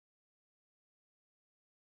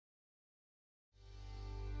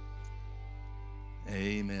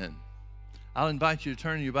Amen. I'll invite you to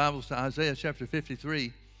turn your Bibles to Isaiah chapter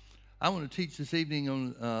 53. I want to teach this evening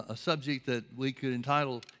on a subject that we could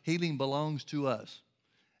entitle Healing Belongs to Us.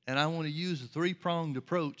 And I want to use a three-pronged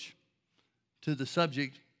approach to the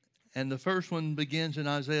subject. And the first one begins in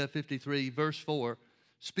Isaiah 53, verse 4.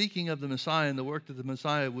 Speaking of the Messiah and the work that the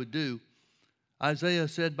Messiah would do, Isaiah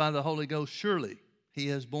said by the Holy Ghost, "Surely he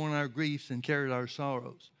has borne our griefs and carried our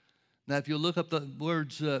sorrows." Now, if you look up the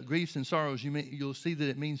words griefs and sorrows, you'll see that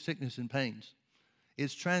it means sickness and pains.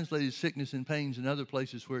 It's translated sickness and pains in other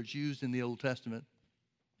places where it's used in the Old Testament.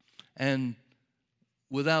 And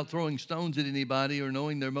without throwing stones at anybody or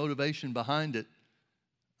knowing their motivation behind it,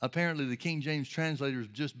 apparently the King James translators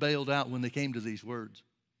just bailed out when they came to these words.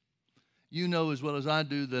 You know as well as I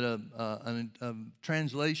do that a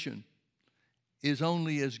translation is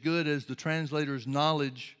only as good as the translator's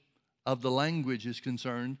knowledge of the language is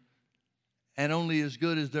concerned, and only as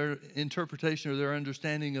good as their interpretation or their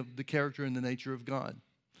understanding of the character and the nature of God.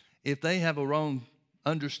 If they have a wrong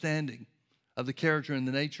understanding of the character and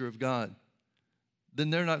the nature of God, then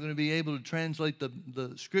they're not going to be able to translate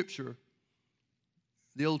the Scripture,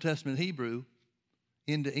 the Old Testament Hebrew,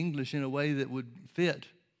 into English in a way that would fit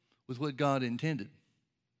with what God intended.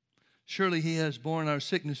 Surely he has borne our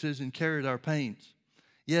sicknesses and carried our pains.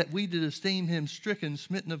 Yet we did esteem him stricken,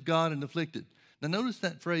 smitten of God, and afflicted. Now notice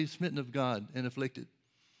that phrase, smitten of God and afflicted.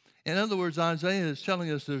 In other words, Isaiah is telling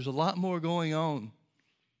us there's a lot more going on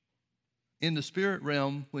in the spirit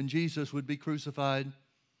realm when Jesus would be crucified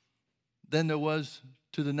than there was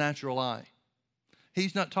to the natural eye.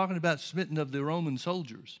 He's not talking about smitten of the Roman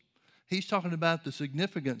soldiers. He's talking about the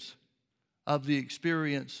significance of the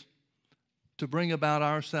experience to bring about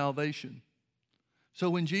our salvation. So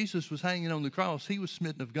when Jesus was hanging on the cross, he was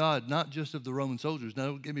smitten of God, not just of the Roman soldiers. Now,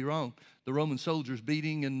 don't get me wrong. The Roman soldiers'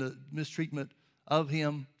 beating and the mistreatment of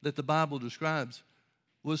him that the Bible describes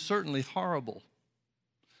was certainly horrible.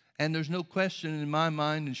 And there's no question in my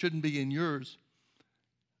mind, and shouldn't be in yours,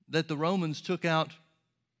 that the Romans took out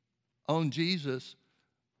on Jesus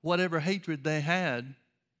whatever hatred they had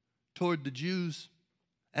toward the Jews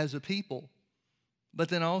as a people, but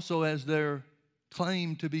then also as their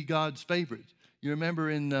claim to be God's favorites. You remember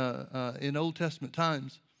in Old Testament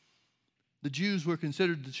times, the Jews were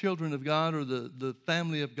considered the children of God or the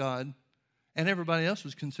family of God, and everybody else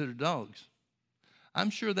was considered dogs. I'm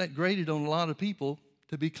sure that grated on a lot of people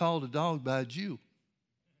to be called a dog by a Jew.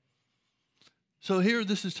 So here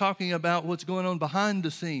this is talking about what's going on behind the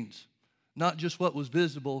scenes, not just what was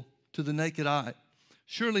visible to the naked eye.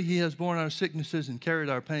 Surely he has borne our sicknesses and carried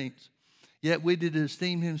our pains. Yet we did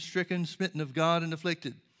esteem him stricken, smitten of God, and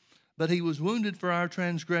afflicted. But he was wounded for our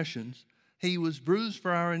transgressions. He was bruised for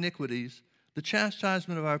our iniquities. The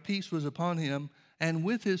chastisement of our peace was upon him, and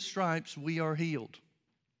with his stripes we are healed.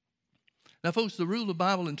 Now, folks, the rule of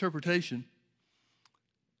Bible interpretation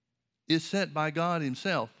is set by God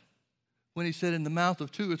himself when he said, in the mouth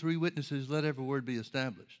of two or three witnesses, let every word be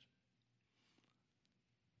established.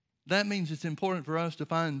 That means it's important for us to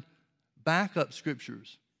find backup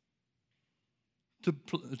scriptures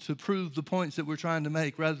to prove the points that we're trying to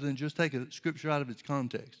make rather than just take a scripture out of its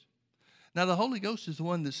context. Now, the Holy Ghost is the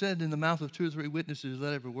one that said, in the mouth of two or three witnesses,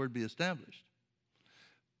 let every word be established.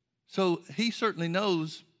 So he certainly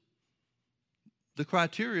knows the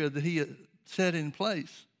criteria that he set in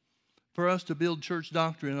place for us to build church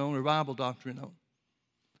doctrine on or Bible doctrine on.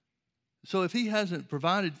 So if he hasn't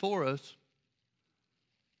provided for us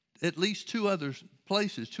at least two other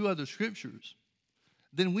places, two other scriptures,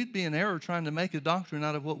 then we'd be in error trying to make a doctrine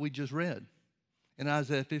out of what we just read in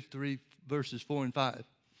Isaiah 53, verses 4 and 5.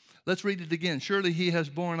 Let's read it again. Surely he has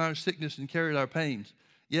borne our sickness and carried our pains.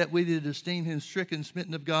 Yet we did esteem him stricken,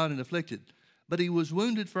 smitten of God, and afflicted. But he was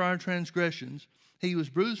wounded for our transgressions. He was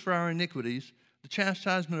bruised for our iniquities. The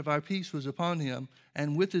chastisement of our peace was upon him,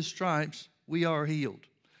 and with his stripes we are healed.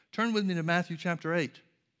 Turn with me to Matthew chapter 8.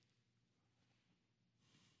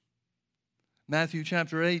 Matthew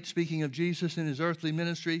chapter 8, speaking of Jesus and his earthly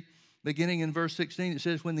ministry, beginning in verse 16, it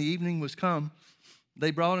says, when the evening was come,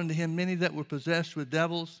 they brought unto him many that were possessed with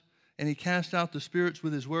devils, and he cast out the spirits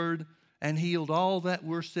with his word, and healed all that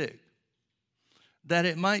were sick, that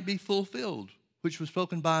it might be fulfilled, which was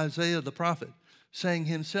spoken by Isaiah the prophet, saying,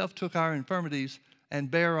 himself took our infirmities and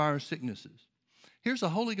bare our sicknesses. Here's a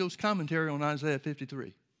Holy Ghost commentary on Isaiah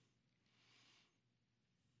 53.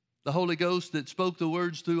 The Holy Ghost that spoke the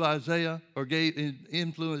words through Isaiah or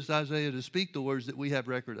influenced Isaiah to speak the words that we have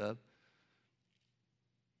record of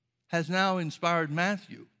has now inspired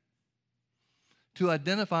Matthew to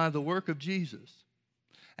identify the work of Jesus.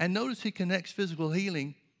 And notice he connects physical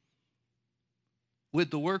healing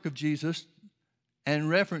with the work of Jesus and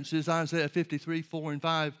references Isaiah 53, 4 and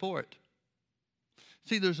 5 for it.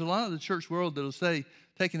 See, there's a lot of the church world that'll say,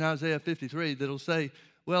 taking Isaiah 53, that'll say,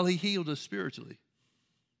 well, he healed us spiritually.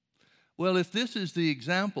 Well, if this is the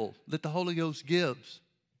example that the Holy Ghost gives,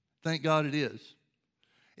 thank God it is.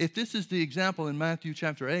 If this is the example in Matthew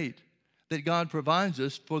chapter 8 that God provides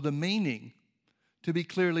us for the meaning to be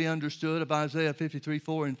clearly understood of Isaiah 53,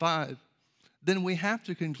 4 and 5, then we have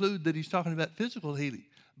to conclude that he's talking about physical healing.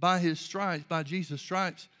 By his stripes, by Jesus'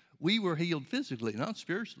 stripes, we were healed physically, not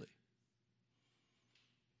spiritually.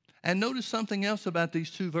 And notice something else about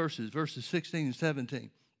these two verses, verses 16 and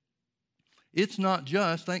 17. It's not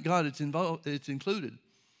just, thank God it's included,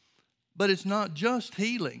 but it's not just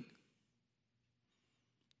healing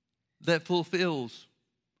that fulfills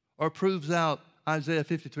or proves out Isaiah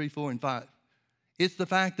 53, 4 and 5. It's the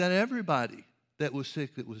fact that everybody that was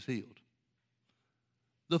sick that was healed.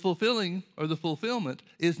 The fulfilling or the fulfillment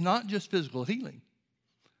is not just physical healing,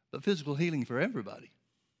 but physical healing for everybody.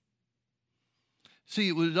 See,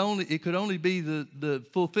 it could only be the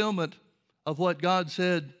fulfillment of what God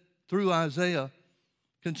said through Isaiah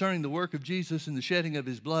concerning the work of Jesus and the shedding of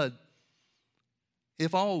his blood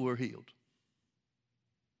if all were healed.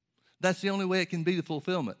 That's the only way it can be the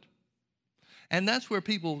fulfillment. And that's where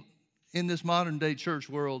people in this modern day church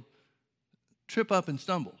world trip up and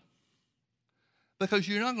stumble. Because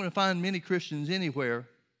you're not going to find many Christians anywhere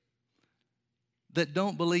that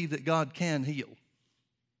don't believe that God can heal.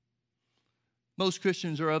 Most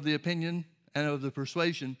Christians are of the opinion and of the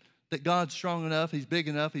persuasion that God's strong enough, he's big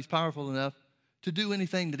enough, he's powerful enough to do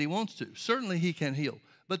anything that he wants to. Certainly he can heal.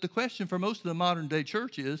 But the question for most of the modern day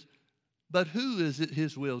church is, but who is it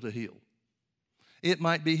his will to heal? It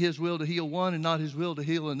might be his will to heal one and not his will to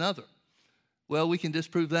heal another. Well, we can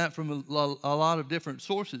disprove that from a lot of different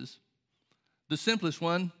sources. The simplest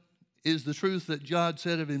one is the truth that God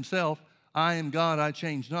said of himself, I am God, I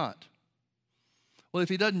change not. Well, if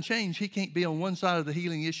he doesn't change, he can't be on one side of the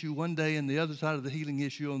healing issue one day and the other side of the healing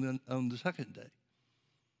issue on the second day.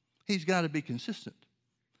 He's got to be consistent.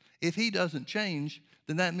 If he doesn't change,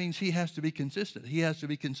 then that means he has to be consistent. He has to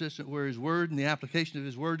be consistent where his word and the application of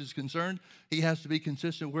his word is concerned. He has to be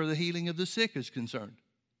consistent where the healing of the sick is concerned.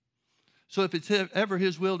 So if it's ever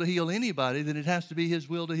his will to heal anybody, then it has to be his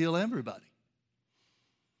will to heal everybody.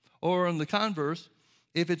 Or on the converse,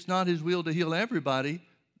 if it's not his will to heal everybody,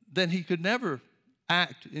 then he could never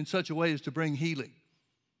act in such a way as to bring healing,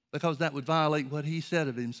 because that would violate what he said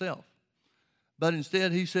of himself. But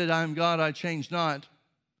instead, he said, I am God, I change not.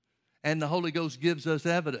 And the Holy Ghost gives us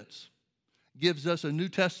evidence, gives us a New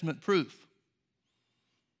Testament proof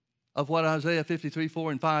of what Isaiah 53,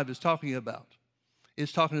 4 and 5 is talking about.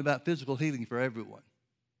 It's talking about physical healing for everyone.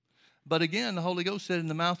 But again, the Holy Ghost said in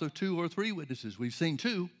the mouth of 2 or 3 witnesses. We've seen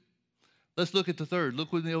 2. Let's look at the third.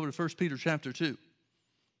 Look with me over to 1 Peter chapter 2.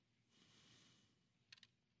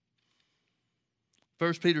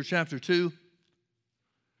 1 Peter chapter 2,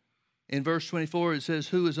 in verse 24, it says,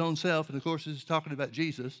 who his own self, and of course this is talking about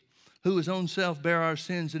Jesus, who his own self bare our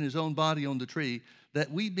sins in his own body on the tree, that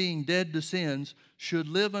we being dead to sins should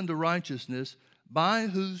live unto righteousness, by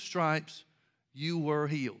whose stripes you were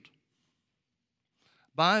healed.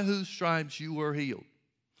 By whose stripes you were healed.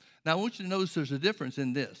 Now I want you to notice there's a difference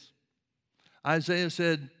in this. Isaiah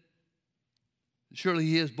said, surely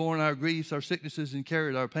he has borne our griefs, our sicknesses, and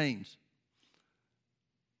carried our pains.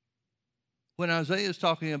 When Isaiah is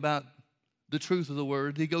talking about the truth of the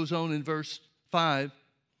word, he goes on in verse 5,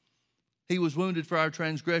 he was wounded for our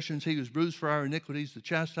transgressions, he was bruised for our iniquities, the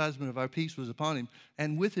chastisement of our peace was upon him,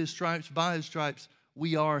 and with his stripes, by his stripes,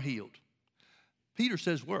 we are healed. Peter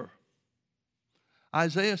says we're.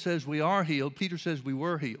 Isaiah says we are healed. Peter says we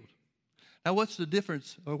were healed. Now what's the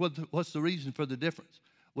difference, or what's the reason for the difference?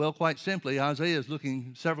 Well, quite simply, Isaiah is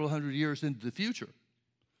looking several hundred years into the future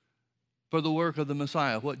for the work of the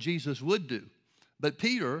Messiah, what Jesus would do. But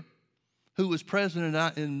Peter, who was present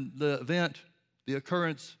in the event, the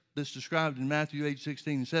occurrence that's described in Matthew 8,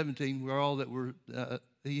 16, and 17, where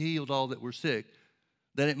he healed all that were sick,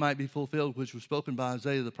 that it might be fulfilled, which was spoken by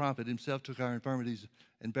Isaiah the prophet, himself took our infirmities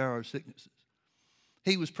and bare our sicknesses.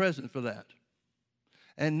 He was present for that.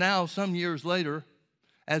 And now, some years later,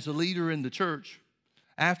 as a leader in the church,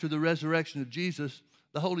 after the resurrection of Jesus,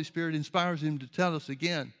 the Holy Spirit inspires him to tell us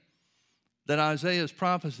again that Isaiah's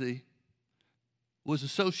prophecy was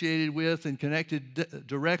associated with and connected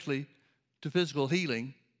directly to physical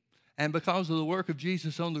healing. And because of the work of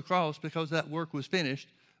Jesus on the cross, because that work was finished,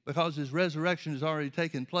 because his resurrection has already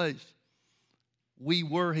taken place, we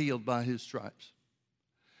were healed by his stripes.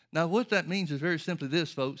 Now, what that means is very simply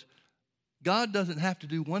this, folks. God doesn't have to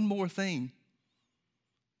do one more thing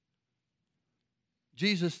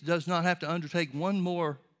Jesus does not have to undertake one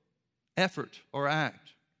more effort or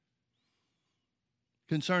act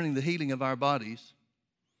concerning the healing of our bodies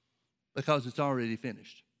because it's already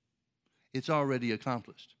finished. It's already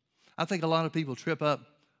accomplished. I think a lot of people trip up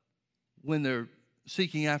when they're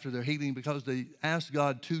seeking after their healing because they ask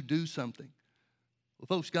God to do something.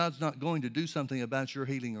 Well, folks, God's not going to do something about your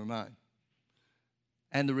healing or mine.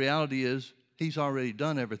 And the reality is, He's already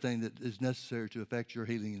done everything that is necessary to affect your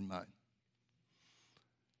healing and mine.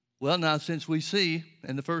 Well, now, since we see,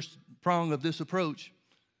 and the first prong of this approach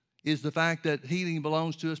is the fact that healing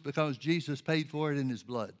belongs to us because Jesus paid for it in His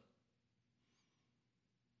blood.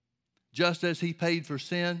 Just as He paid for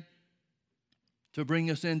sin to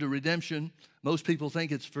bring us into redemption, most people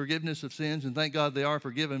think it's forgiveness of sins, and thank God they are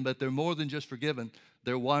forgiven, but they're more than just forgiven.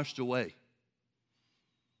 They're washed away.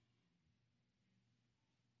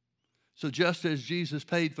 So just as Jesus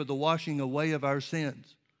paid for the washing away of our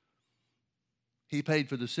sins, He paid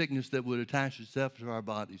for the sickness that would attach itself to our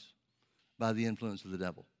bodies by the influence of the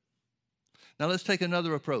devil. Now let's take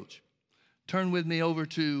another approach. Turn with me over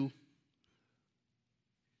to,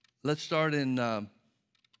 let's start in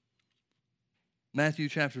Matthew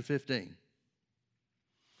chapter 15.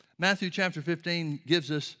 Matthew chapter 15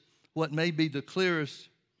 gives us what may be the clearest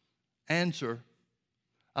answer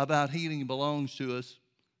about healing belongs to us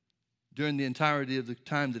during the entirety of the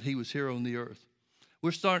time that He was here on the earth.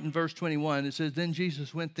 We're starting verse 21. It says, Then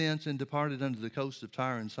Jesus went thence and departed unto the coast of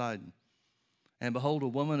Tyre and Sidon. And behold, a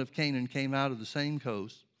woman of Canaan came out of the same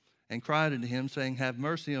coast and cried unto Him, saying, Have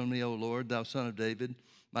mercy on me, O Lord, thou son of David.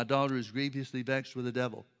 My daughter is grievously vexed with the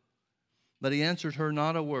devil. But He answered her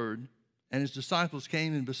not a word. And His disciples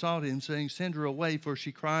came and besought Him, saying, Send her away, for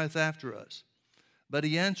she crieth after us. But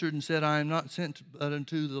He answered and said, I am not sent but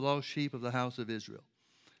unto the lost sheep of the house of Israel.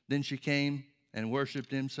 Then she came and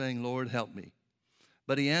worshipped Him, saying, Lord, help me.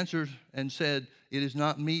 But He answered and said, It is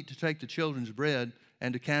not meet to take the children's bread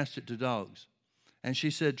and to cast it to dogs. And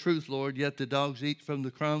she said, Truth, Lord, yet the dogs eat from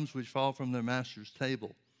the crumbs which fall from their master's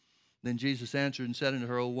table. Then Jesus answered and said unto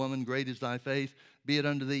her, O woman, great is thy faith, be it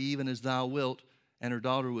unto thee even as thou wilt. And her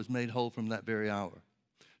daughter was made whole from that very hour.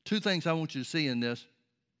 Two things I want you to see in this.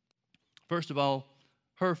 First of all,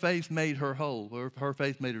 her faith made her whole, or her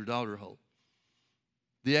faith made her daughter whole.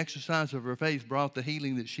 The exercise of her faith brought the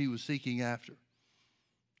healing that she was seeking after.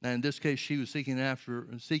 Now, in this case, she was seeking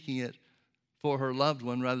it for her loved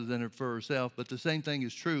one rather than for herself. But the same thing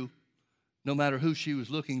is true no matter who she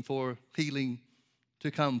was looking for healing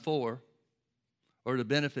to come for or to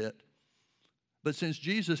benefit. But since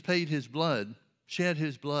Jesus paid His blood, shed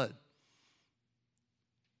His blood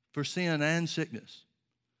for sin and sickness,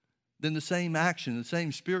 then the same action, the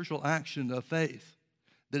same spiritual action of faith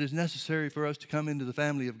that is necessary for us to come into the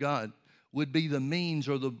family of God would be the means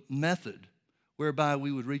or the method whereby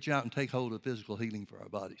we would reach out and take hold of physical healing for our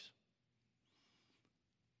bodies.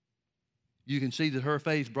 You can see that her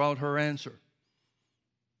faith brought her answer.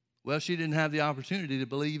 Well, she didn't have the opportunity to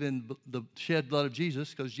believe in the shed blood of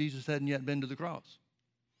Jesus because Jesus hadn't yet been to the cross.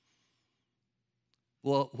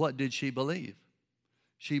 Well, what did she believe?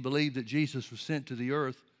 She believed that Jesus was sent to the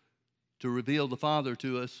earth to reveal the Father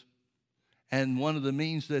to us. And one of the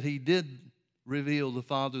means that He did reveal the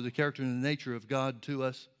Father, the character and the nature of God to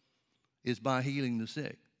us, is by healing the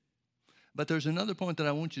sick. But there's another point that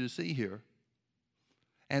I want you to see here,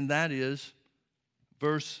 and that is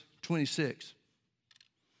verse 26.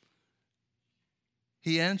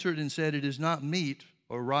 He answered and said, It is not meet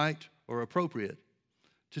or right or appropriate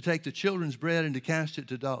to take the children's bread and to cast it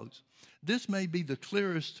to dogs. This may be the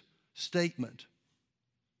clearest statement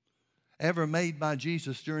ever made by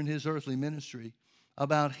Jesus during His earthly ministry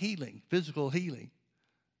about healing, physical healing,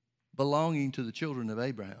 belonging to the children of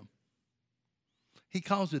Abraham. He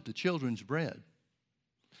calls it the children's bread.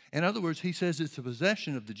 In other words, He says it's a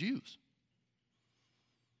possession of the Jews.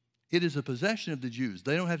 It is a possession of the Jews.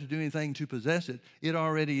 They don't have to do anything to possess it. It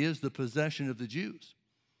already is the possession of the Jews.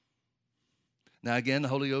 Now again, the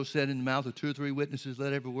Holy Ghost said, in the mouth of 2 or 3 witnesses,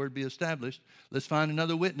 let every word be established. Let's find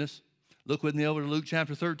another witness. Look with me over to Luke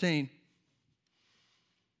chapter 13.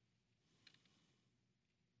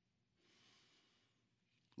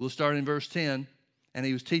 We'll start in verse 10. And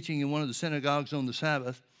He was teaching in one of the synagogues on the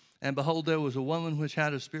Sabbath. And behold, there was a woman which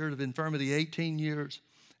had a spirit of infirmity 18 years,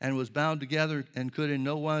 and was bound together, and could in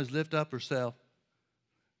no wise lift up herself.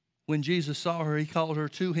 When Jesus saw her, He called her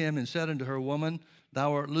to Him, and said unto her, Woman,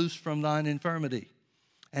 thou art loosed from thine infirmity.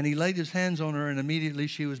 And He laid His hands on her, and immediately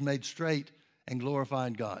she was made straight, and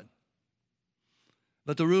glorified God.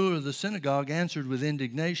 But the ruler of the synagogue answered with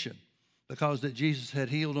indignation, because that Jesus had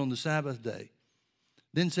healed on the Sabbath day.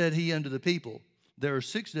 Then said he unto the people, There are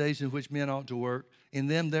 6 days in which men ought to work. In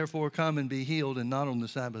them, therefore, come and be healed, and not on the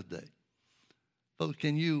Sabbath day. Folks,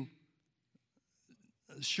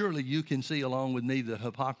 surely you can see along with me the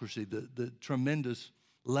hypocrisy, the tremendous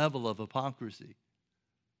level of hypocrisy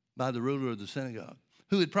by the ruler of the synagogue,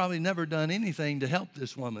 who had probably never done anything to help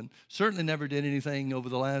this woman, certainly never did anything over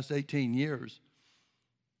the last 18 years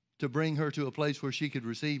to bring her to a place where she could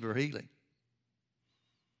receive her healing.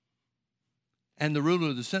 And the ruler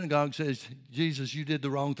of the synagogue says, Jesus, you did the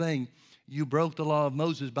wrong thing. You broke the law of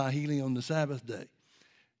Moses by healing on the Sabbath day.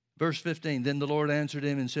 Verse 15, then the Lord answered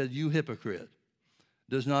him and said, you hypocrite,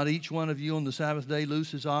 does not each one of you on the Sabbath day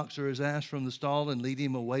loose his ox or his ass from the stall and lead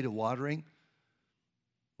him away to watering?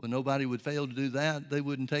 Well, nobody would fail to do that. They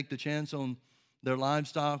wouldn't take the chance on their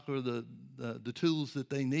livestock or the tools that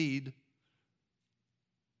they need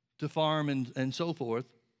to farm and so forth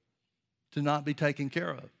to not be taken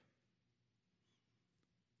care of.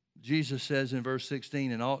 Jesus says in verse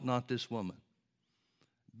 16, and ought not this woman,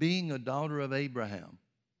 being a daughter of Abraham,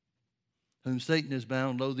 whom Satan has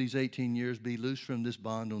bound, lo, these 18 years, be loosed from this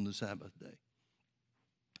bond on the Sabbath day.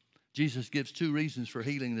 Jesus gives 2 reasons for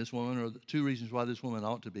healing this woman, or 2 reasons why this woman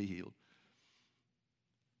ought to be healed.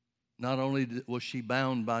 Not only was she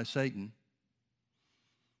bound by Satan,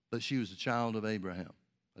 but she was a child of Abraham,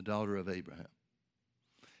 a daughter of Abraham.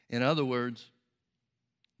 In other words,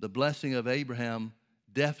 the blessing of Abraham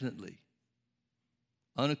definitely,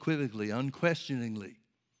 unequivocally, unquestioningly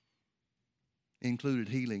included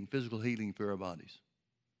healing, physical healing for our bodies.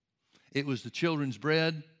 It was the children's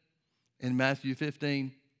bread in Matthew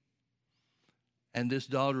 15, and this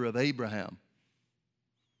daughter of Abraham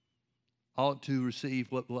ought to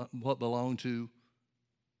receive what belonged to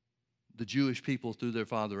the Jewish people through their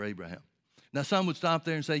father Abraham. Now, some would stop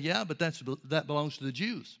there and say, yeah, but that belongs to the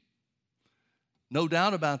Jews. No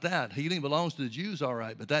doubt about that. Healing belongs to the Jews, all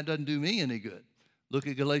right, but that doesn't do me any good. Look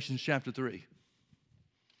at Galatians chapter 3.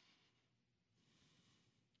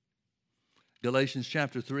 Galatians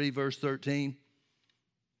chapter 3, verse 13.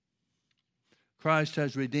 Christ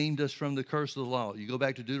has redeemed us from the curse of the law. You go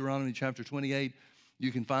back to Deuteronomy chapter 28,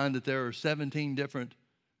 you can find that there are 17 different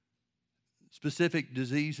specific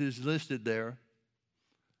diseases listed there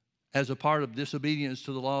as a part of disobedience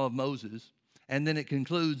to the law of Moses. And then it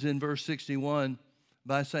concludes in verse 61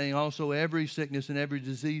 by saying also every sickness and every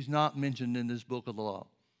disease not mentioned in this book of the law.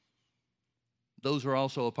 Those are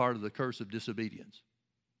also a part of the curse of disobedience.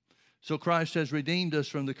 So Christ has redeemed us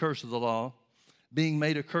from the curse of the law, being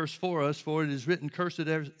made a curse for us, for it is written, cursed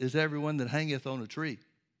is everyone that hangeth on a tree.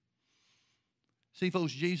 See,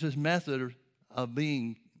 folks, Jesus' method of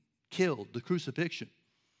being killed, the crucifixion,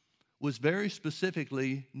 was very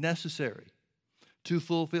specifically necessary to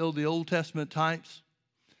fulfill the Old Testament types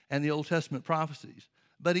and the Old Testament prophecies.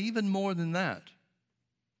 But even more than that,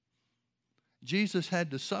 Jesus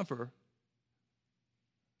had to suffer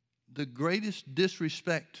the greatest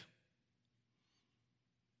disrespect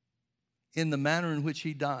in the manner in which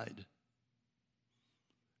he died,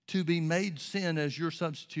 to be made sin as your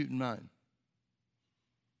substitute and mine.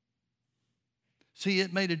 See,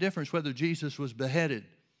 it made a difference whether Jesus was beheaded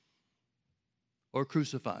or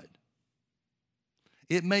crucified.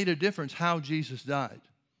 It made a difference how Jesus died.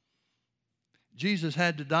 Jesus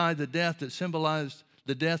had to die the death that symbolized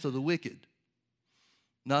the death of the wicked,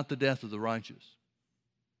 not the death of the righteous.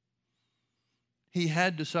 He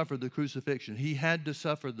had to suffer the crucifixion. He had to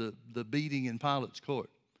suffer the beating in Pilate's court,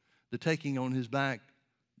 the taking on his back,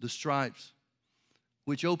 the stripes,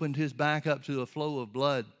 which opened his back up to a flow of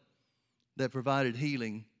blood that provided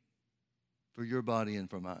healing for your body and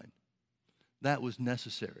for mine. That was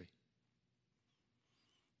necessary.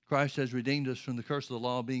 Christ has redeemed us from the curse of the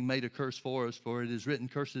law, being made a curse for us, for it is written,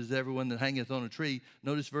 cursed is everyone that hangeth on a tree.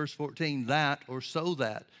 Notice verse 14, that or so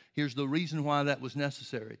that. Here's the reason why that was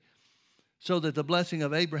necessary. So that the blessing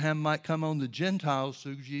of Abraham might come on the Gentiles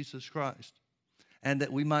through Jesus Christ, and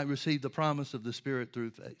that we might receive the promise of the Spirit through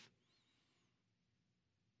faith.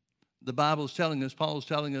 The Bible is telling us, Paul is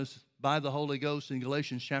telling us by the Holy Ghost in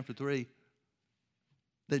Galatians chapter 3,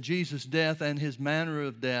 that Jesus' death and his manner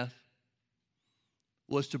of death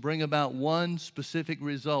was to bring about one specific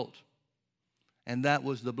result, and that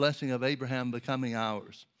was the blessing of Abraham becoming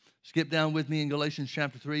ours. Skip down with me in Galatians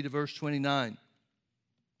chapter 3 to verse 29.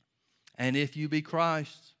 And if you be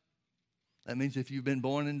Christ, that means if you've been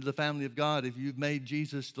born into the family of God, if you've made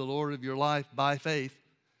Jesus the Lord of your life by faith,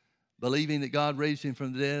 believing that God raised him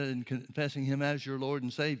from the dead and confessing him as your Lord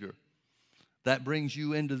and Savior, that brings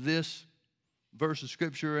you into this verse of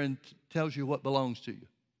Scripture and tells you what belongs to you.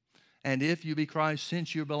 And if you be Christ,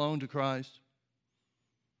 since you belong to Christ,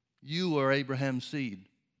 you are Abraham's seed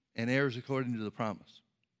and heirs according to the promise.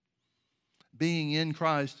 being in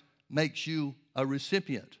Christ makes you a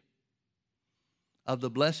recipient of the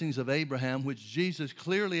blessings of Abraham, which Jesus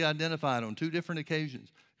clearly identified on 2 different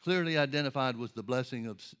occasions, clearly identified was the blessing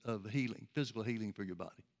of healing, physical healing for your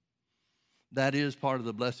body. That is part of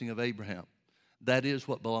the blessing of Abraham. That is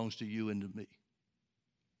what belongs to you and to me.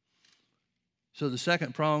 So the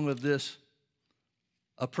second prong of this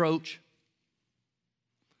approach,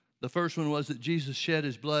 the first one was that Jesus shed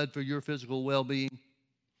his blood for your physical well-being.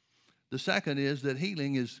 The second is that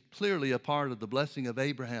healing is clearly a part of the blessing of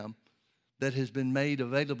Abraham that has been made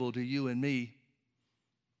available to you and me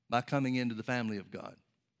by coming into the family of God.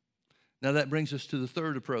 Now that brings us to the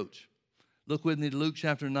third approach. Look with me to Luke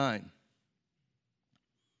chapter 9.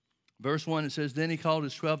 Verse 1, it says, "Then he called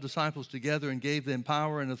his 12 disciples together and gave them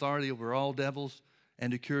power and authority over all devils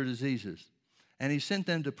and to cure diseases. And he sent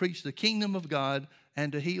them to preach the kingdom of God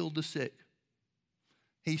and to heal the sick."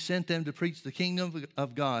 He sent them to preach the kingdom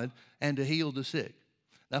of God and to heal the sick.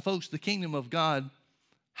 Now, folks, the kingdom of God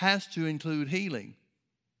has to include healing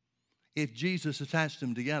if Jesus attached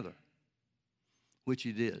them together, which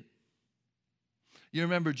he did. You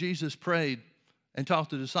remember Jesus prayed and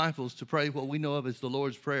taught the disciples to pray what we know of as the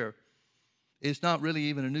Lord's Prayer. It's not really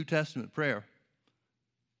even a New Testament prayer.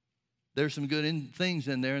 There's some good things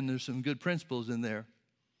in there and there's some good principles in there.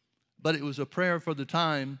 But it was a prayer for the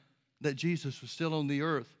time that Jesus was still on the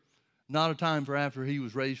earth, not a time for after he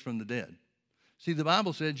was raised from the dead. See, the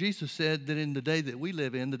Bible said, Jesus said that in the day that we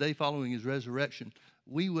live in, the day following his resurrection,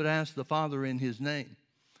 we would ask the Father in his name.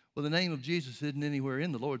 Well, the name of Jesus isn't anywhere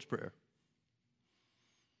in the Lord's Prayer.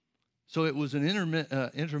 So it was an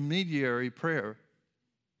intermediary prayer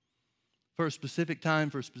for a specific time,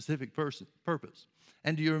 for a specific purpose.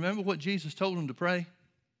 And do you remember what Jesus told them to pray?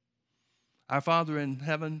 Our Father in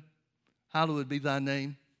heaven, hallowed be thy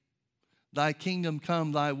name. Thy kingdom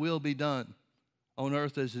come, thy will be done on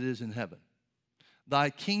earth as it is in heaven. Thy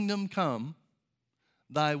kingdom come,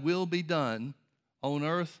 thy will be done on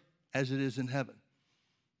earth as it is in heaven.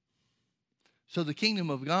 So the kingdom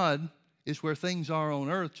of God is where things are on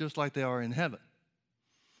earth just like they are in heaven.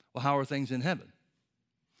 Well, how are things in heaven?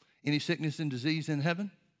 Any sickness and disease in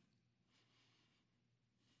heaven?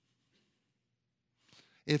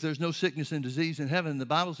 If there's no sickness and disease in heaven, the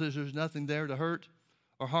Bible says there's nothing there to hurt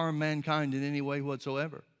or harm mankind in any way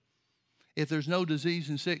whatsoever. If there's no disease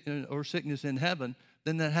and sickness in heaven,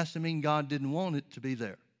 then that has to mean God didn't want it to be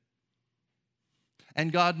there.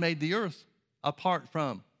 And God made the earth apart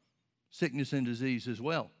from sickness and disease as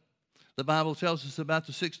well. The Bible tells us about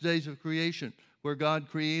the 6 days of creation where God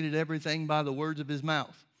created everything by the words of his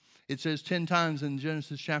mouth. It says 10 times in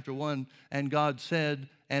Genesis chapter 1, and God said,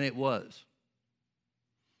 and it was.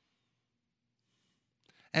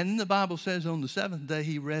 And then the Bible says on the 7th day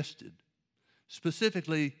he rested.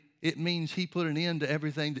 Specifically, it means he put an end to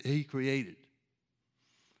everything that he created.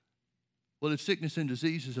 Well, if sickness and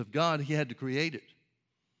disease is of God, he had to create it.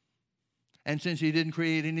 And since he didn't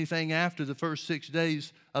create anything after the first 6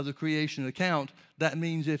 days of the creation account, that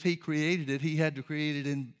means if he created it, he had to create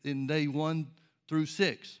it in day 1 through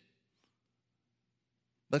 6.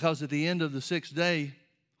 Because at the end of the 6th day,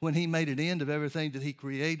 when he made an end of everything that he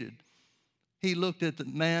created, he looked at the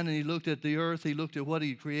man and he looked at the earth, he looked at what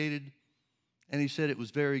he created, and he said it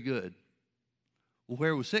was very good. Well,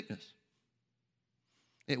 where was sickness?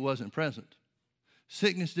 It wasn't present.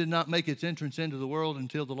 Sickness did not make its entrance into the world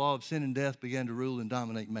until the law of sin and death began to rule and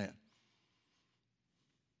dominate man.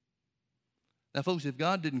 Now, folks, if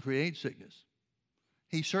God didn't create sickness,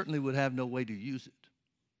 he certainly would have no way to use it.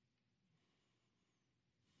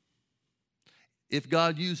 If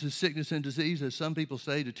God uses sickness and disease, as some people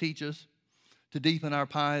say, to teach us, to deepen our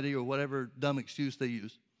piety or whatever dumb excuse they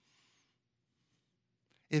use,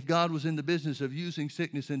 if God was in the business of using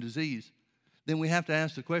sickness and disease, then we have to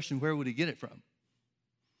ask the question, where would he get it from?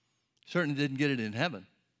 Certainly didn't get it in heaven.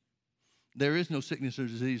 There is no sickness or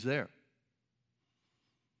disease there.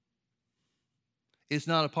 It's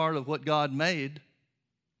not a part of what God made.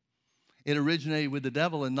 It originated with the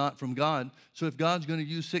devil and not from God. So if God's going to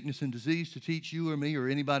use sickness and disease to teach you or me or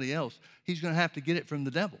anybody else, he's going to have to get it from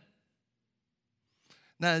the devil.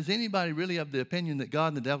 Now, is anybody really of the opinion that God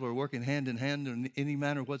and the devil are working hand in hand in any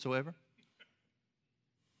manner whatsoever?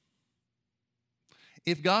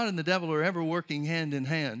 If God and the devil are ever working hand in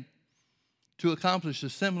hand to accomplish a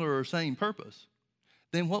similar or same purpose,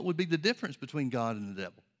 then what would be the difference between God and the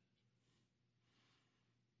devil?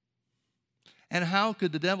 And how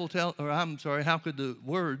could how could the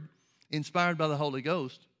Word, inspired by the Holy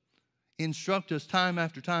Ghost, instruct us time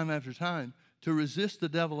after time after time to resist the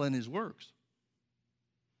devil and his works?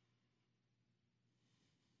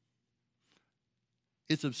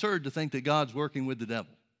 It's absurd to think that God's working with the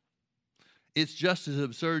devil. It's just as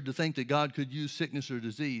absurd to think that God could use sickness or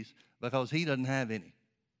disease because he doesn't have any.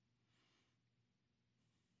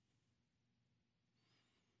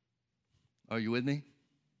 Are you with me?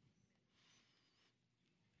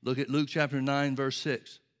 Look at Luke chapter 9, verse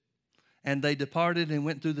 6. And they departed and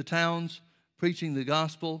went through the towns, preaching the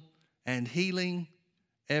gospel and healing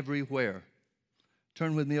everywhere.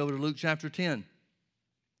 Turn with me over to Luke chapter 10.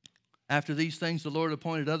 After these things, the Lord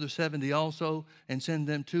appointed other 70 also, and sent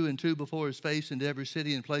them 2 and 2 before his face into every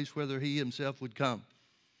city and place whither he himself would come.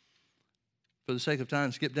 For the sake of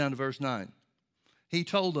time, skip down to verse 9. He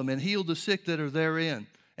told them, and heal the sick that are therein,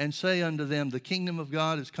 and say unto them, the kingdom of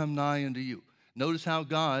God is come nigh unto you. Notice how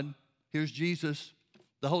God, here's Jesus,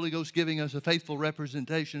 the Holy Ghost giving us a faithful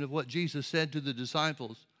representation of what Jesus said to the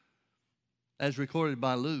disciples as recorded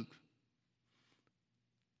by Luke.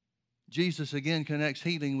 Jesus again connects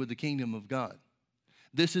healing with the kingdom of God.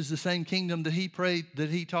 This is the same kingdom that he prayed, that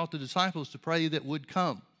he taught the disciples to pray that would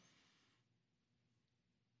come.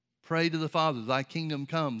 Pray to the Father, thy kingdom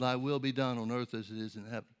come, thy will be done on earth as it is in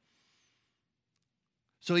heaven.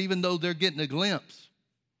 So even though they're getting a glimpse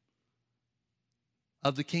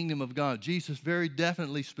of the kingdom of God, Jesus very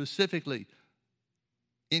definitely, specifically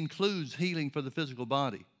includes healing for the physical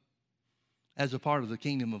body as a part of the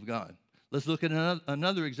kingdom of God. Let's look at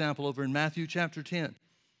another example over in Matthew chapter 10.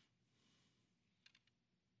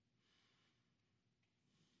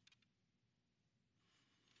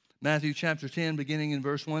 Matthew chapter 10, beginning in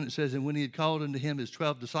verse 1, it says, and when he had called unto him his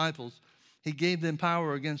 12 disciples, he gave them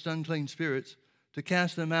power against unclean spirits to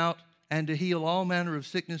cast them out and to heal all manner of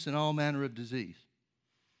sickness and all manner of disease.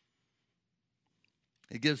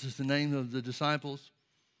 It gives us the name of the disciples.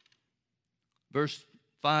 Verse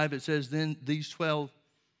 5, it says, then these 12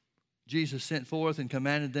 Jesus sent forth and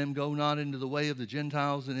commanded them, go not into the way of the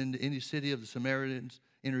Gentiles, and into any city of the Samaritans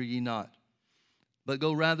enter ye not, but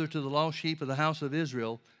go rather to the lost sheep of the house of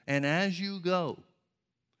Israel. And as you go,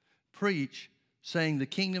 preach, saying, the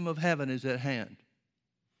kingdom of heaven is at hand.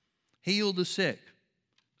 Heal the sick,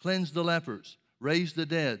 cleanse the lepers, raise the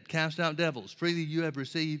dead, cast out devils. Freely you have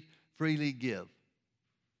received, freely give.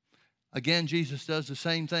 Again, Jesus does the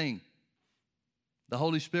same thing. The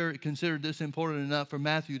Holy Spirit considered this important enough for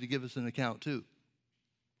Matthew to give us an account too.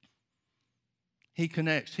 He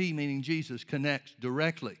connects, he meaning Jesus, connects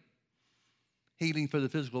directly healing for the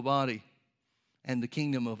physical body and the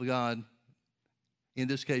kingdom of God. In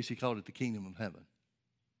this case, he called it the kingdom of heaven.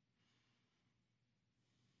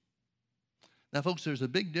 Now, folks, there's a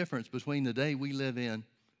big difference between the day we live in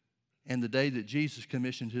and the day that Jesus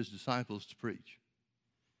commissioned his disciples to preach.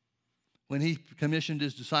 When he commissioned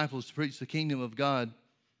his disciples to preach the kingdom of God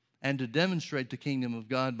and to demonstrate the kingdom of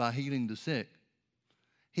God by healing the sick,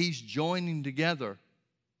 he's joining together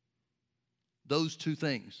those two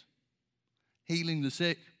things. Healing the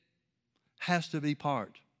sick has to be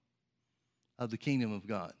part of the kingdom of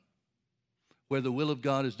God, where the will of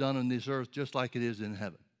God is done on this earth just like it is in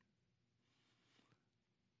heaven.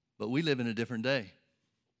 But we live in a different day.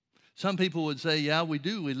 Some people would say, yeah, we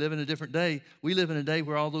do. We live in a different day. We live in a day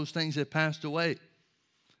where all those things have passed away.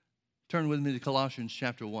 Turn with me to Colossians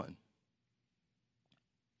chapter 1.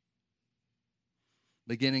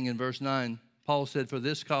 Beginning in verse 9, Paul said, for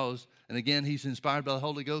this cause, and again, he's inspired by the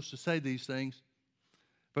Holy Ghost to say these things.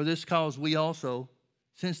 For this cause we also,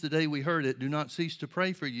 since the day we heard it, do not cease to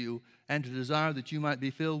pray for you and to desire that you might be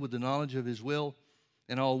filled with the knowledge of his will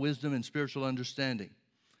and all wisdom and spiritual understanding,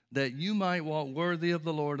 that you might walk worthy of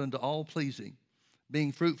the Lord unto all pleasing,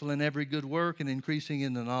 being fruitful in every good work and increasing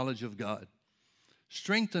in the knowledge of God,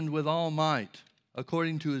 strengthened with all might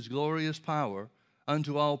according to his glorious power,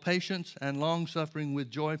 unto all patience and longsuffering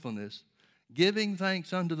with joyfulness, giving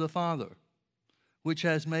thanks unto the Father, which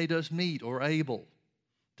has made us meet or able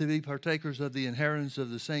to be partakers of the inheritance of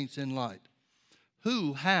the saints in light,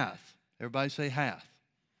 who hath, everybody say hath,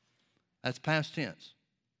 that's past tense,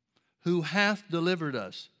 who hath delivered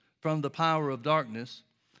us from the power of darkness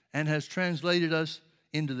and has translated us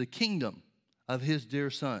into the kingdom of his dear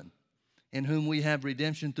Son, in whom we have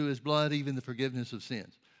redemption through his blood, even the forgiveness of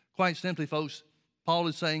sins. Quite simply, folks, Paul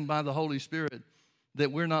is saying by the Holy Spirit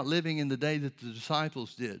that we're not living in the day that the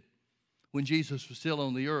disciples did when Jesus was still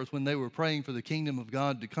on the earth, when they were praying for the kingdom of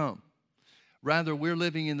God to come. Rather, we're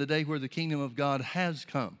living in the day where the kingdom of God has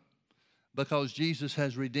come because Jesus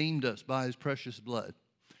has redeemed us by his precious blood,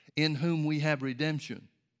 in whom we have redemption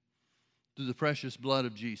through the precious blood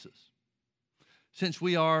of Jesus. Since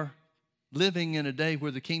we are living in a day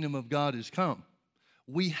where the kingdom of God has come,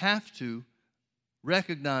 we have to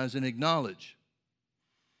recognize and acknowledge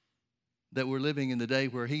that we're living in the day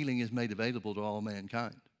where healing is made available to all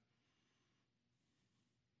mankind.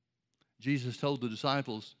 Jesus told the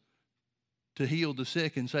disciples to heal the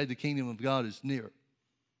sick and say the kingdom of God is near.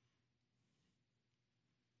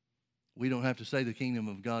 We don't have to say the kingdom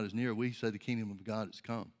of God is near. We say the kingdom of God has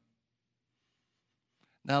come.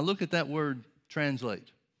 Now look at that word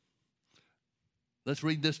translate. Let's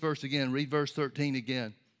read this verse again. Read verse 13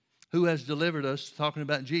 again. Who has delivered us, talking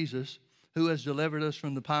about Jesus, who has delivered us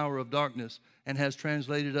from the power of darkness and has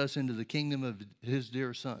translated us into the kingdom of his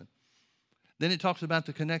dear Son. Then it talks about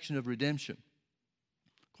the connection of redemption.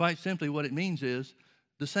 Quite simply, what it means is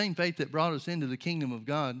the same faith that brought us into the kingdom of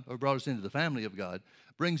God, or brought us into the family of God,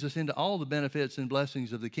 brings us into all the benefits and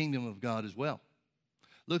blessings of the kingdom of God as well.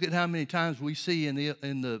 Look at how many times we see in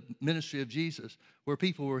the ministry of Jesus where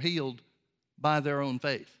people were healed by their own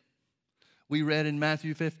faith. We read in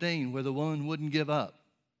Matthew 15 where the woman wouldn't give up,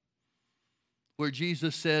 where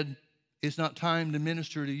Jesus said, it's not time to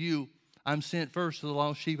minister to you. I'm sent first to the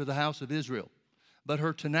lost sheep of the house of Israel. But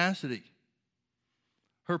her tenacity,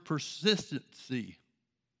 her persistency,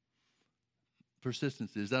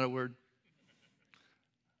 is that a word?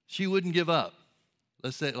 She wouldn't give up.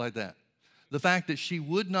 Let's say it like that. The fact that she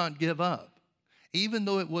would not give up, even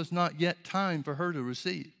though it was not yet time for her to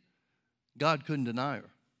receive, God couldn't deny her.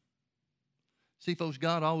 See, folks,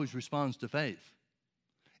 God always responds to faith.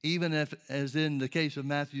 Even if, as in the case of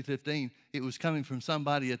Matthew 15, it was coming from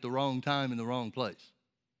somebody at the wrong time in the wrong place.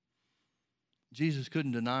 Jesus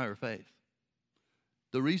couldn't deny her faith.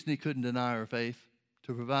 The reason he couldn't deny her faith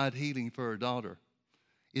to provide healing for her daughter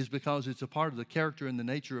is because it's a part of the character and the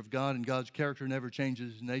nature of God, and God's character never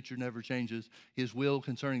changes, his nature never changes, his will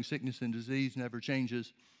concerning sickness and disease never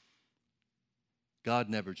changes. God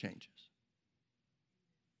never changes.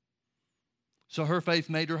 So her faith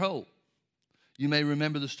made her whole. You may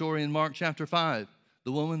remember the story in Mark chapter 5,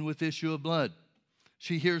 the woman with issue of blood.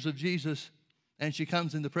 She hears of Jesus, and she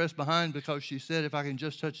comes in the press behind because she said, if I can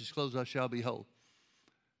just touch his clothes, I shall be whole.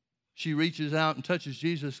 She reaches out and touches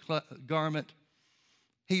Jesus' garment.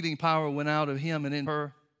 Healing power went out of him and in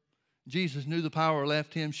her. Jesus knew the power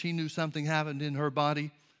left him. She knew something happened in her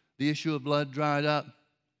body. The issue of blood dried up.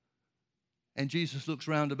 And Jesus looks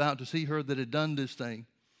round about to see her that had done this thing.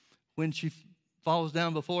 When she falls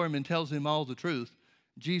down before him and tells him all the truth,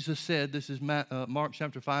 Jesus said, this is Mark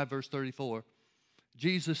chapter 5, verse 34.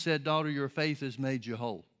 Jesus said, daughter, your faith has made you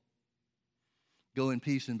whole. Go in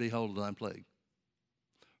peace and be whole of thy plague.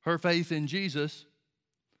 Her faith in Jesus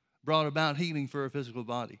brought about healing for her physical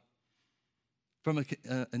body from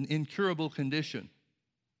an incurable condition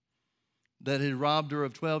that had robbed her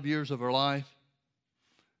of 12 years of her life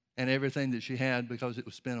and everything that she had because it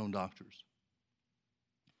was spent on doctors.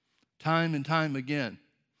 Time and time again,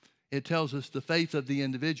 it tells us the faith of the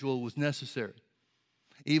individual was necessary.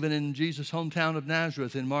 Even in Jesus' hometown of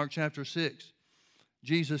Nazareth in Mark chapter 6,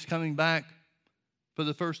 Jesus coming back for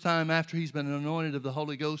the first time after he's been anointed of the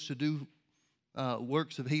Holy Ghost to do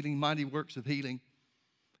works of healing, mighty works of healing,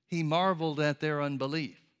 he marveled at their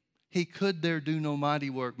unbelief. He could there do no mighty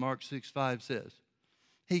work, Mark 6:5 says.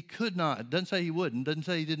 He could not. It doesn't say he wouldn't. It doesn't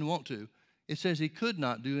say he didn't want to. It says he could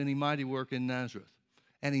not do any mighty work in Nazareth.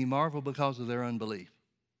 And he marveled because of their unbelief.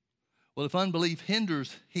 Well, if unbelief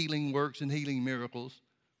hinders healing works and healing miracles,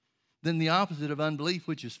 then the opposite of unbelief,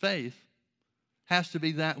 which is faith, has to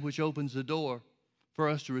be that which opens the door for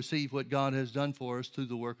us to receive what God has done for us through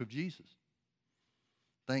the work of Jesus.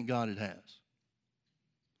 Thank God it has.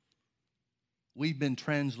 We've been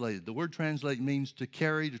translated. The word translate means to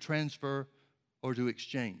carry, to transfer, or to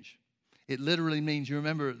exchange. It literally means, you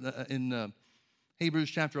remember in Hebrews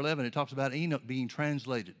chapter 11, it talks about Enoch being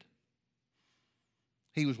translated.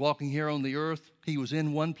 He was walking here on the earth. He was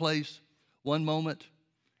in one place, one moment,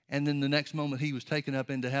 and then the next moment he was taken up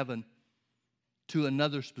into heaven to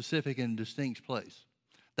another specific and distinct place.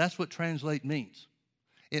 That's what translate means.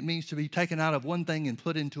 It means to be taken out of one thing and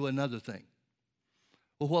put into another thing.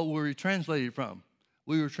 Well, what were we translated from?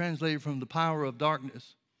 We were translated from the power of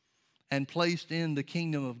darkness and placed in the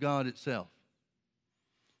kingdom of God itself,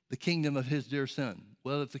 the kingdom of his dear Son.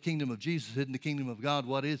 Well, if the kingdom of Jesus isn't the kingdom of God,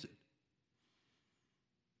 what is it?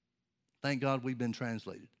 Thank God we've been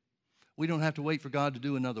translated. We don't have to wait for God to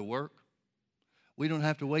do another work. We don't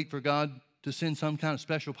have to wait for God to send some kind of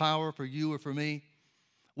special power for you or for me.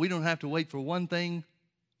 We don't have to wait for one thing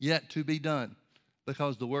yet to be done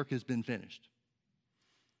because the work has been finished.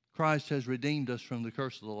 Christ has redeemed us from the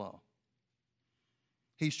curse of the law.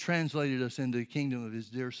 He's translated us into the kingdom of his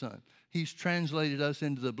dear Son. He's translated us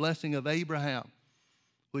into the blessing of Abraham,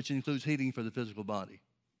 which includes healing for the physical body.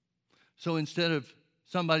 So instead of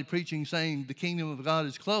somebody preaching saying the kingdom of God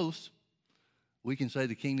is close, we can say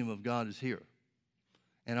the kingdom of God is here.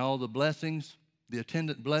 And all the blessings, the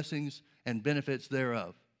attendant blessings and benefits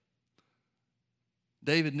thereof.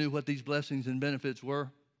 David knew what these blessings and benefits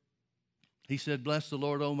were. He said, "Bless the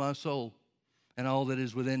Lord, O my soul, and all that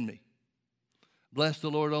is within me. Bless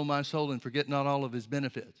the Lord, O my soul, and forget not all of his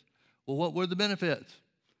benefits." Well, what were the benefits?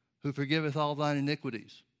 Who forgiveth all thine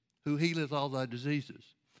iniquities, who healeth all thy diseases,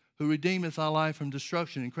 who redeemeth thy life from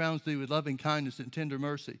destruction and crowns thee with loving kindness and tender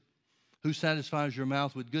mercy, who satisfies your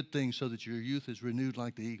mouth with good things so that your youth is renewed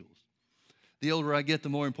like the eagles. The older I get, the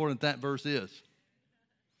more important that verse is.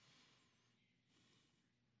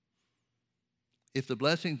 If the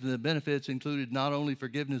blessings and the benefits included not only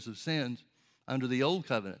forgiveness of sins under the old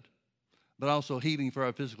covenant, but also healing for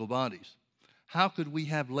our physical bodies, how could we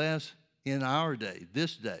have less in our day,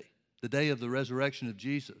 this day, the day of the resurrection of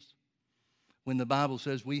Jesus, when the Bible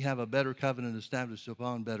says we have a better covenant established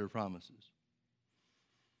upon better promises?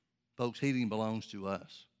 Folks, healing belongs to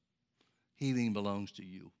us. Healing belongs to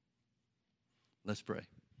you. Let's pray.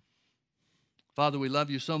 Father, we love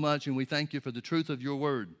you so much, and we thank you for the truth of your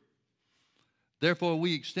word. Therefore,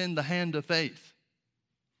 we extend the hand of faith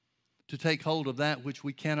to take hold of that which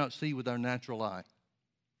we cannot see with our natural eye.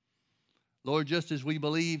 Lord, just as we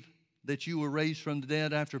believe that you were raised from the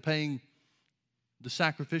dead after paying the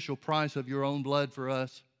sacrificial price of your own blood for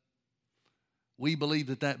us, we believe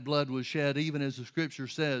that that blood was shed, even as the Scripture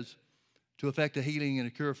says, to effect a healing and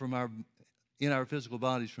a cure in our physical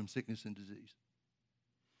bodies from sickness and disease.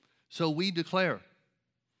 So we declare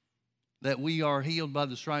that we are healed by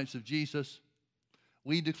the stripes of Jesus.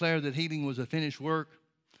 We declare that healing was a finished work.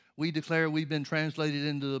 We declare we've been translated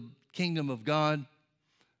into the kingdom of God.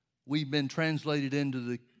 We've been translated into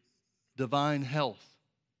the divine health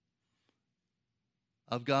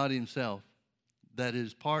of God himself that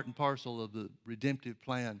is part and parcel of the redemptive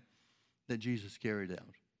plan that Jesus carried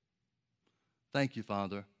out. Thank you,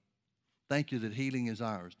 Father. Thank you that healing is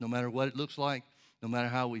ours. No matter what it looks like, no matter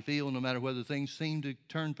how we feel, no matter whether things seem to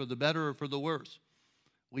turn for the better or for the worse,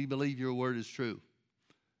 we believe your word is true.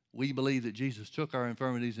 We believe that Jesus took our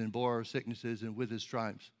infirmities and bore our sicknesses, and with his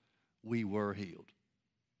stripes we were healed.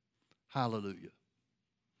 Hallelujah.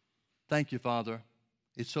 Thank you, Father.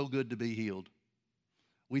 It's so good to be healed.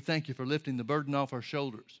 We thank you for lifting the burden off our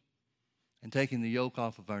shoulders and taking the yoke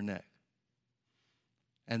off of our neck.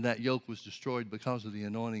 And that yoke was destroyed because of the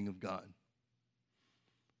anointing of God.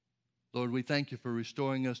 Lord, we thank you for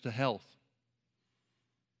restoring us to health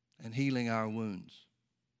and healing our wounds.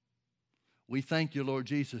 We thank you, Lord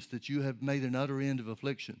Jesus, that you have made an utter end of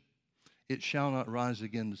affliction. It shall not rise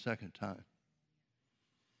again the second time.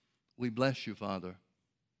 We bless you, Father.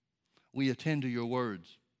 We attend to your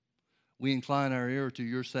words. We incline our ear to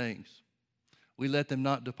your sayings. We let them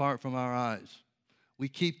not depart from our eyes. We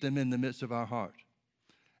keep them in the midst of our heart.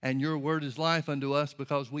 And your word is life unto us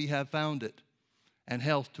because we have found it, and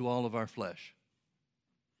health to all of our flesh.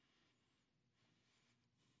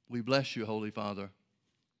 We bless you, Holy Father.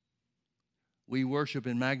 We worship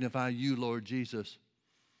and magnify you, Lord Jesus,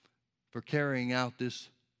 for carrying out this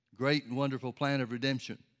great and wonderful plan of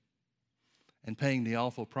redemption and paying the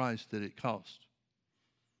awful price that it cost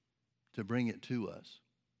to bring it to us.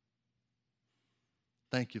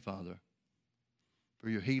 Thank you, Father, for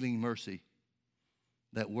your healing mercy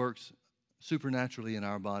that works supernaturally in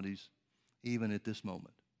our bodies, even at this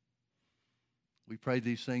moment. We pray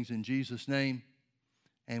these things in Jesus' name,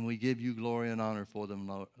 and we give you glory and honor for them,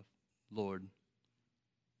 Lord.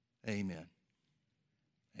 Amen.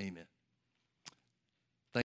 Amen.